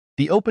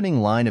The opening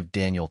line of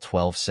Daniel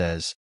 12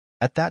 says,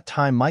 "At that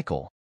time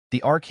Michael,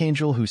 the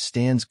archangel who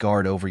stands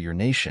guard over your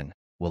nation,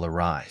 will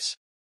arise.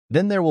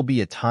 Then there will be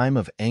a time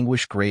of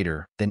anguish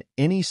greater than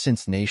any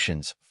since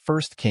nations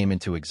first came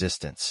into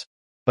existence.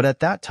 But at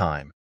that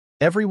time,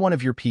 every one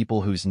of your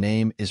people whose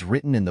name is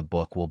written in the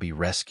book will be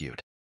rescued."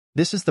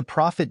 This is the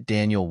prophet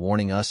Daniel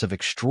warning us of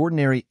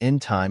extraordinary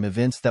end-time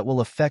events that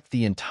will affect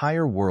the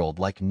entire world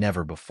like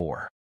never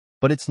before.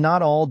 But it's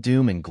not all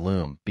doom and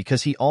gloom,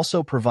 because he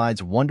also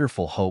provides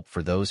wonderful hope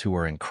for those who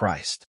are in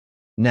Christ.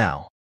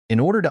 Now, in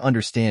order to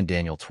understand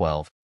Daniel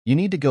 12, you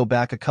need to go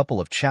back a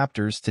couple of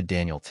chapters to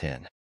Daniel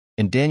 10.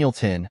 In Daniel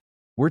 10,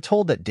 we're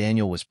told that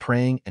Daniel was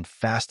praying and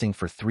fasting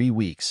for 3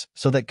 weeks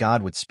so that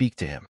God would speak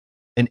to him.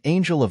 An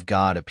angel of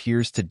God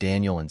appears to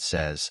Daniel and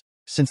says,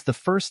 "Since the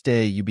first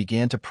day you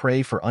began to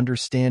pray for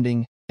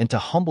understanding and to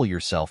humble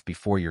yourself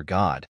before your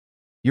God,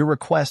 your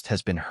request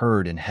has been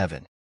heard in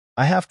heaven.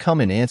 I have come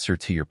in answer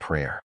to your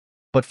prayer.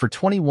 But for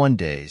 21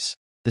 days,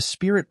 the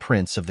spirit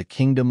prince of the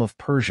kingdom of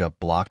Persia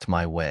blocked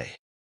my way.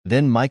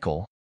 Then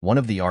Michael, one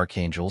of the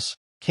archangels,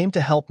 came to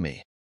help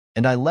me,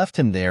 and I left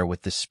him there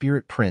with the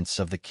spirit prince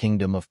of the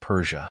kingdom of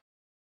Persia."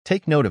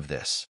 Take note of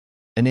this.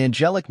 An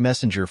angelic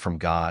messenger from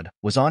God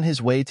was on his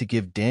way to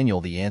give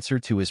Daniel the answer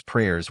to his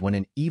prayers when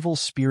an evil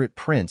spirit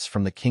prince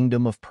from the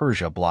kingdom of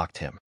Persia blocked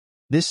him.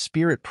 This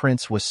spirit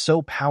prince was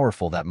so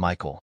powerful that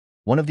Michael,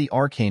 one of the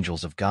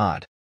archangels of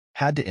God,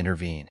 had to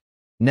intervene.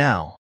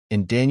 Now,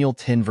 in Daniel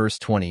 10 verse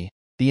 20,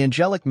 the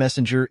angelic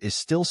messenger is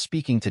still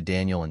speaking to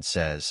Daniel and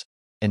says,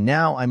 "And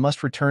now I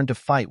must return to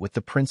fight with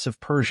the prince of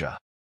Persia.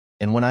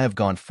 And when I have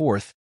gone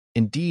forth,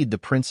 indeed the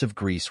prince of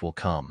Greece will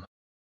come."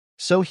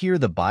 So here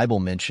the Bible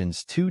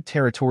mentions 2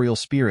 territorial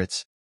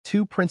spirits,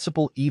 2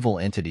 principal evil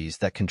entities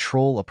that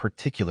control a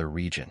particular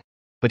region.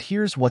 But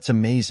here's what's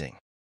amazing.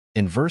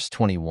 In verse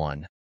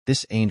 21,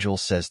 this angel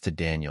says to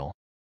Daniel,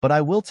 "But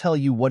I will tell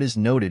you what is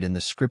noted in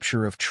the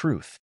scripture of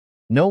truth.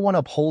 No one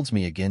upholds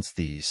me against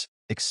these,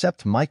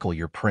 except Michael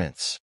your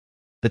prince."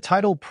 The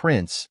title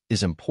prince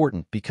is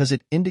important because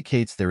it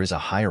indicates there is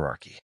a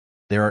hierarchy.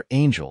 There are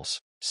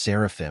angels,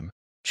 seraphim,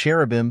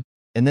 cherubim,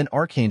 and then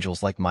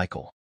archangels like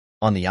Michael.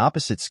 On the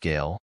opposite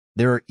scale,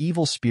 there are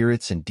evil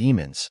spirits and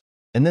demons,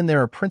 and then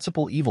there are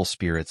principal evil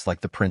spirits like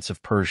the prince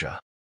of Persia.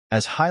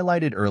 As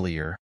highlighted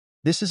earlier,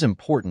 this is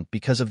important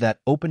because of that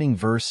opening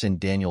verse in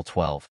Daniel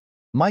 12.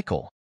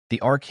 Michael,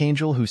 the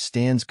archangel who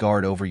stands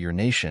guard over your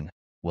nation,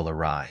 will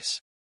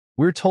arise.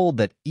 We're told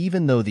that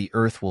even though the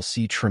earth will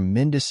see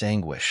tremendous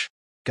anguish,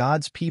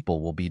 God's people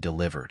will be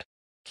delivered.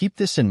 Keep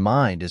this in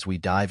mind as we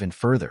dive in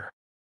further.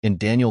 In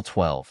Daniel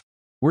 12,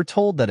 we're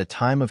told that a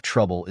time of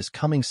trouble is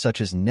coming such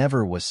as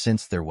never was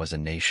since there was a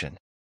nation.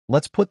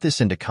 Let's put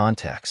this into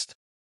context.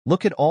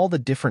 Look at all the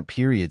different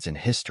periods in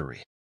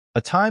history.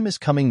 A time is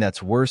coming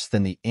that's worse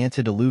than the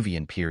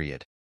antediluvian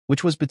period,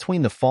 which was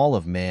between the fall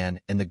of man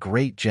and the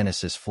great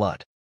Genesis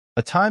flood.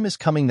 A time is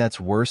coming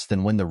that's worse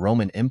than when the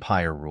Roman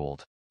Empire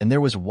ruled, and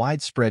there was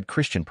widespread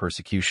Christian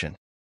persecution.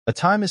 A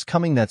time is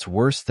coming that's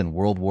worse than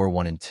World War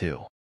I and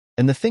II.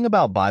 And the thing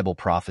about Bible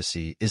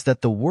prophecy is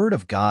that the Word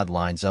of God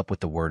lines up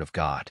with the Word of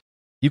God.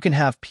 You can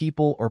have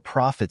people or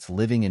prophets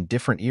living in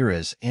different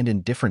eras and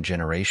in different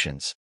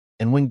generations,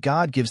 and when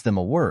God gives them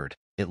a word,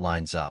 it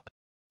lines up.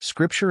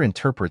 Scripture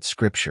interprets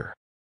Scripture.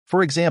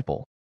 For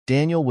example,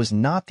 Daniel was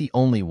not the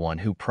only one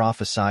who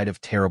prophesied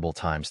of terrible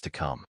times to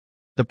come.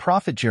 The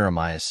prophet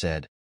Jeremiah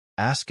said,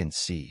 "Ask and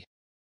see.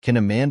 Can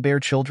a man bear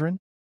children?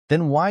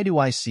 Then why do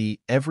I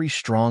see every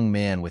strong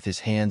man with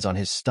his hands on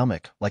his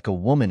stomach like a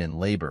woman in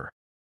labor?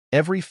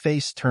 Every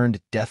face turned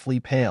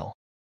deathly pale.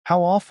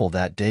 How awful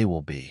that day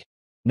will be.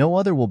 No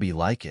other will be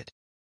like it.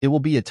 It will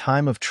be a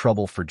time of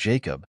trouble for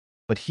Jacob,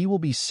 but he will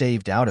be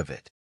saved out of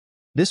it."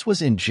 This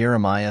was in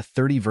Jeremiah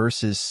 30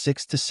 verses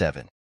 6 to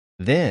 7.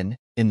 Then,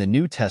 in the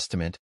New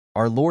Testament,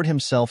 our Lord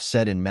himself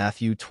said in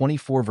Matthew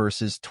 24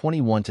 verses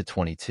 21 to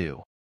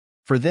 22,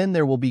 "For then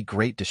there will be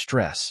great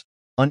distress,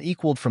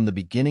 unequaled from the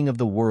beginning of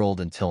the world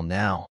until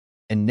now,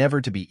 and never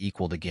to be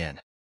equaled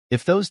again.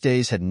 If those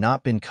days had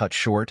not been cut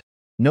short,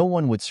 no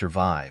one would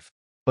survive,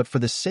 but for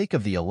the sake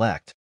of the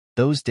elect,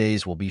 those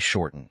days will be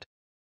shortened."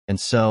 And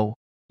so,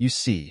 you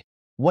see,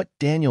 what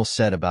Daniel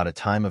said about a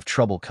time of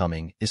trouble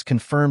coming is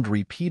confirmed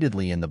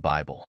repeatedly in the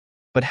Bible.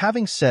 But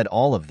having said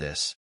all of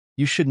this,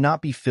 you should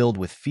not be filled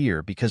with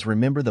fear, because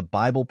remember, the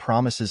Bible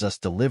promises us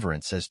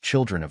deliverance as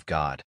children of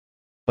God.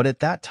 But at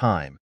that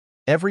time,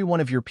 every one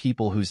of your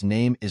people whose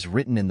name is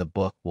written in the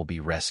book will be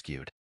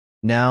rescued.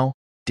 Now,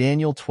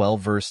 Daniel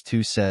 12 verse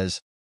 2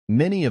 says,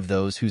 "Many of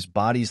those whose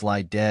bodies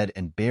lie dead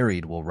and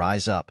buried will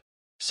rise up,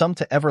 some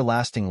to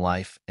everlasting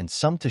life and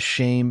some to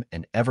shame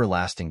and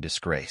everlasting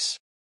disgrace.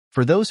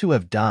 For those who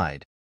have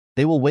died,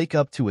 they will wake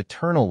up to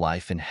eternal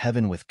life in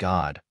heaven with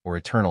God, or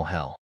eternal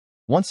hell."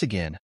 Once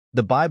again,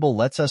 the Bible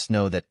lets us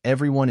know that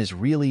everyone is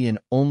really in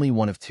only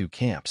one of 2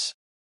 camps.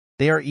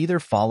 They are either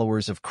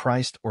followers of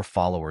Christ or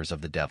followers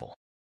of the devil.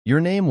 Your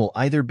name will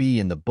either be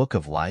in the book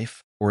of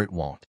life or it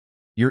won't.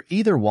 You're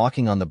either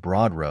walking on the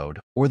broad road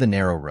or the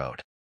narrow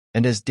road.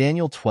 And as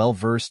Daniel 12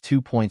 verse 2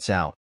 points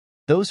out,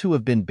 Those who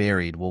have been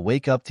buried will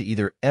wake up to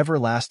either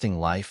everlasting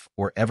life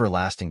or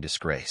everlasting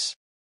disgrace.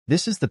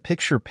 This is the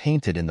picture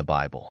painted in the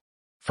Bible.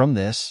 From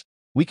this,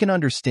 we can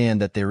understand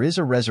that there is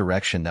a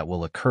resurrection that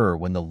will occur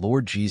when the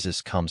Lord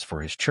Jesus comes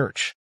for his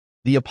church.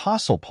 The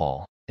Apostle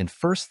Paul, in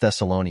 1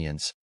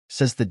 Thessalonians,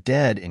 says the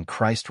dead in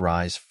Christ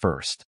rise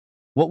first.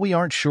 What we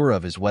aren't sure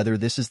of is whether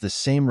this is the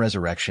same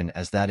resurrection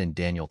as that in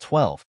Daniel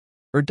 12,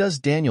 or does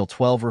Daniel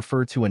 12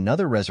 refer to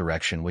another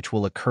resurrection which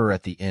will occur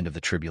at the end of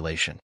the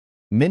tribulation?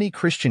 Many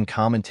Christian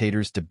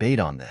commentators debate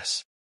on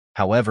this.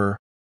 However,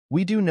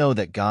 we do know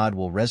that God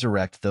will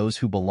resurrect those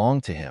who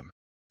belong to him,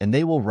 and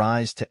they will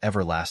rise to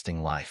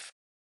everlasting life.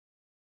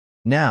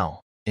 Now,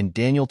 in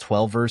Daniel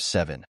 12 verse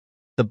 7,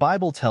 the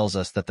Bible tells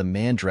us that the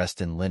man dressed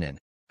in linen,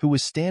 who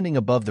was standing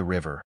above the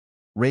river,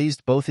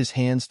 raised both his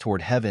hands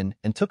toward heaven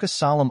and took a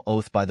solemn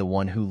oath by the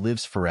one who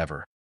lives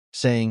forever,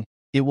 saying,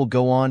 "It will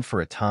go on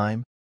for a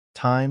time,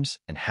 times,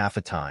 and half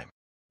a time.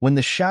 When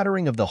the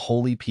shattering of the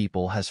holy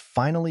people has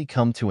finally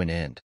come to an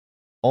end,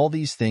 all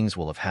these things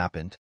will have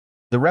happened."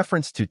 The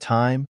reference to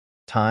time,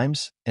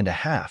 times, and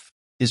a half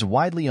is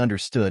widely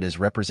understood as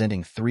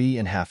representing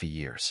 3.5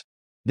 years.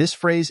 This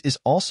phrase is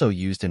also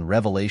used in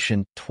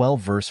Revelation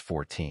 12 verse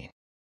 14.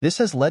 This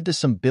has led to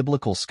some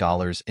biblical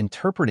scholars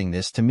interpreting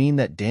this to mean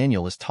that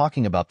Daniel is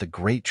talking about the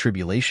Great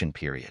Tribulation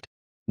period.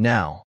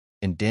 Now,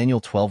 in Daniel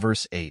 12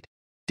 verse 8,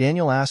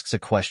 Daniel asks a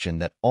question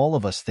that all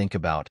of us think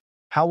about: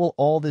 how will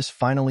all this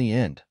finally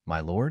end,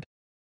 my Lord?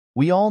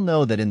 We all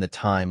know that in the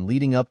time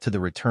leading up to the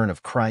return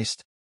of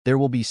Christ, there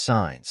will be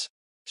signs,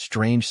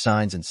 strange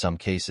signs in some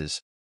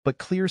cases, but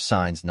clear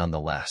signs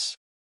nonetheless.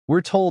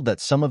 We're told that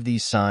some of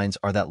these signs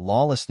are that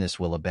lawlessness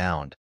will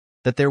abound,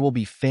 that there will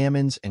be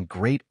famines and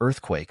great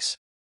earthquakes.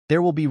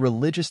 There will be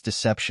religious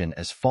deception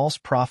as false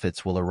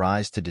prophets will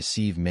arise to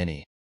deceive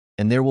many,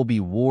 and there will be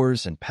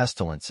wars and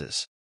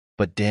pestilences.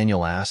 But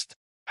Daniel asked,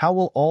 "How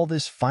will all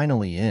this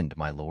finally end,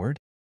 my Lord?"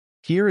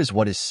 Here is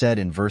what is said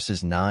in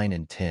verses 9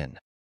 and 10.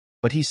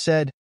 But he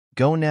said,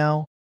 "Go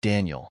now,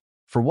 Daniel,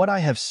 for what I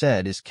have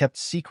said is kept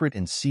secret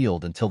and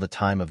sealed until the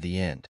time of the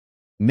end.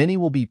 Many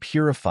will be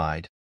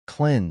purified,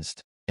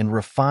 cleansed, and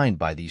refined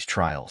by these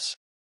trials.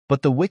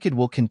 But the wicked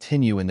will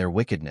continue in their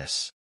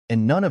wickedness,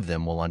 and none of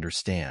them will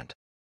understand.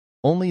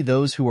 Only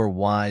those who are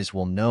wise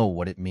will know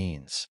what it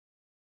means."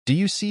 Do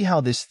you see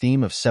how this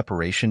theme of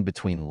separation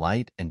between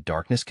light and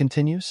darkness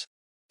continues?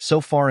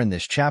 So far in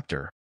this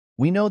chapter,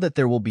 we know that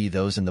there will be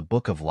those in the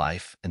book of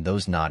life and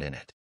those not in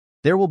it.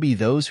 There will be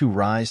those who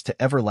rise to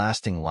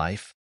everlasting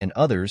life and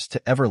others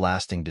to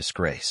everlasting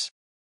disgrace.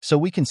 So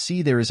we can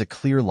see there is a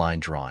clear line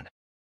drawn: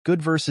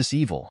 good versus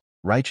evil,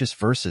 righteous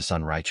versus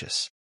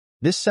unrighteous.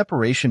 This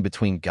separation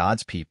between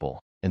God's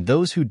people and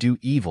those who do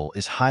evil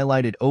is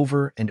highlighted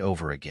over and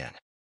over again.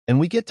 And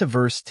we get to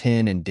verse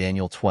 10 in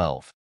Daniel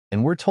 12,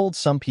 and we're told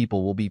some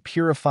people will be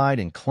purified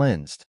and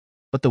cleansed,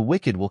 but the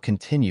wicked will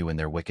continue in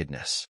their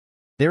wickedness.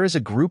 There is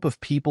a group of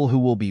people who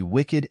will be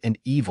wicked and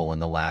evil in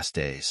the last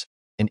days,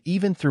 and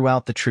even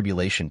throughout the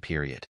tribulation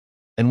period.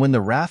 And when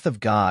the wrath of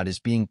God is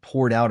being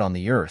poured out on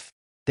the earth,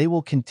 they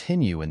will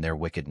continue in their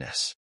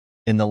wickedness.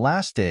 In the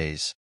last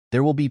days,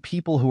 there will be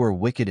people who are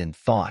wicked in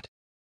thought,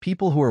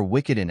 people who are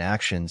wicked in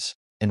actions,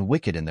 and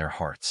wicked in their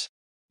hearts.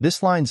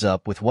 This lines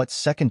up with what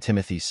 2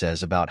 Timothy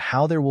says about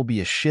how there will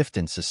be a shift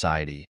in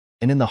society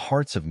and in the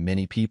hearts of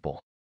many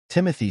people.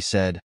 Timothy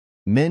said,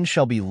 "Men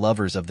shall be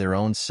lovers of their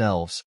own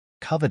selves,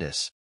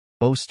 covetous,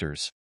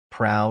 boasters,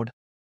 proud,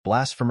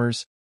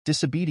 blasphemers,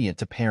 disobedient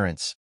to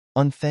parents,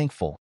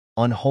 unthankful,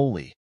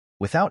 unholy,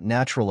 without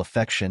natural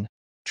affection,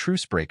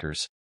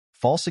 truce-breakers,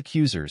 false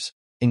accusers,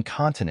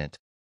 incontinent,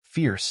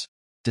 fierce,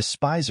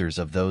 despisers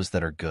of those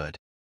that are good."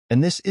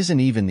 And this isn't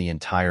even the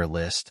entire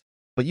list,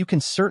 but you can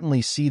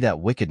certainly see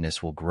that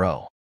wickedness will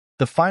grow.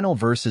 The final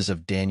verses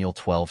of Daniel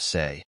 12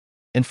 say,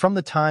 "And from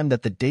the time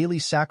that the daily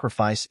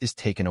sacrifice is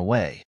taken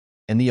away,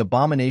 and the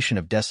abomination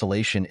of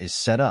desolation is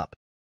set up,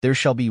 there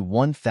shall be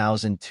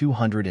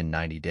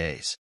 1,290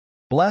 days.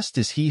 Blessed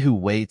is he who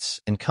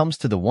waits and comes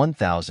to the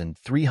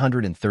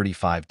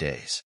 1,335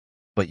 days.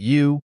 But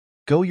you,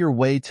 go your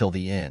way till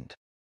the end,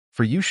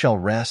 for you shall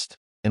rest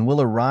and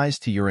will arise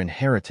to your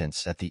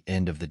inheritance at the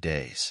end of the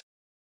days."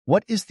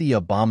 What is the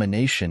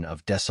abomination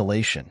of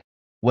desolation?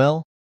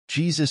 Well,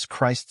 Jesus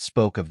Christ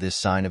spoke of this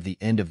sign of the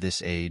end of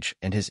this age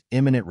and his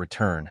imminent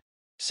return,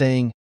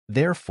 saying,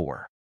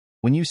 "Therefore,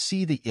 when you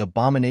see the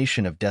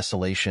abomination of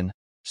desolation,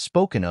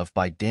 spoken of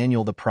by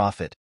Daniel the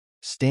prophet,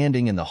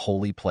 standing in the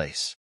holy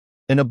place."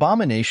 An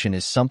abomination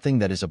is something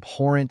that is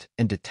abhorrent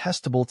and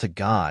detestable to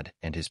God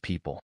and his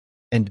people.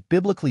 And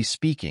biblically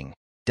speaking,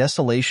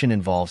 desolation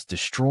involves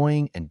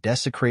destroying and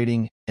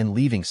desecrating and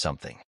leaving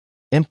something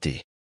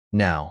empty.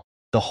 Now,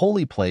 the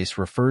holy place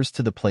refers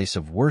to the place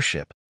of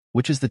worship,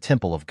 which is the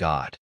temple of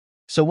God.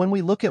 So when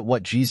we look at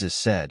what Jesus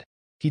said,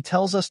 he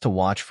tells us to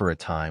watch for a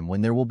time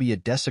when there will be a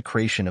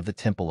desecration of the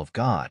temple of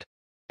God.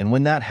 And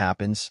when that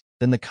happens,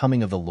 then the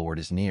coming of the Lord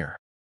is near.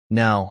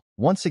 Now,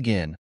 once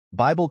again,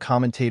 Bible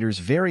commentators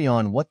vary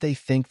on what they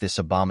think this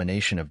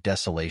abomination of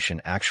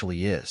desolation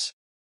actually is.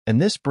 And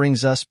this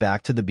brings us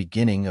back to the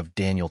beginning of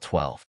Daniel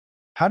 12.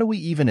 How do we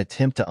even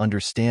attempt to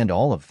understand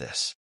all of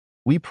this?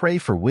 We pray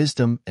for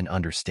wisdom and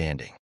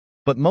understanding.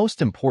 But most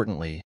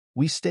importantly,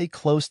 we stay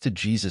close to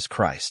Jesus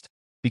Christ,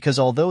 because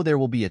although there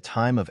will be a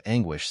time of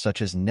anguish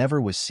such as never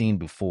was seen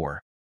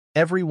before,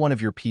 every one of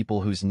your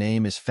people whose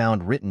name is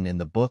found written in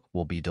the book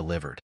will be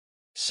delivered.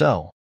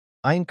 So,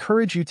 I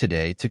encourage you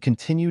today to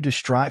continue to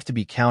strive to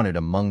be counted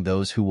among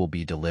those who will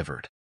be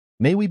delivered.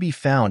 May we be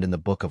found in the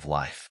book of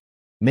life.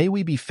 May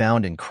we be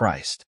found in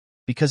Christ,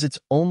 because it's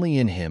only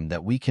in Him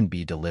that we can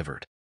be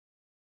delivered.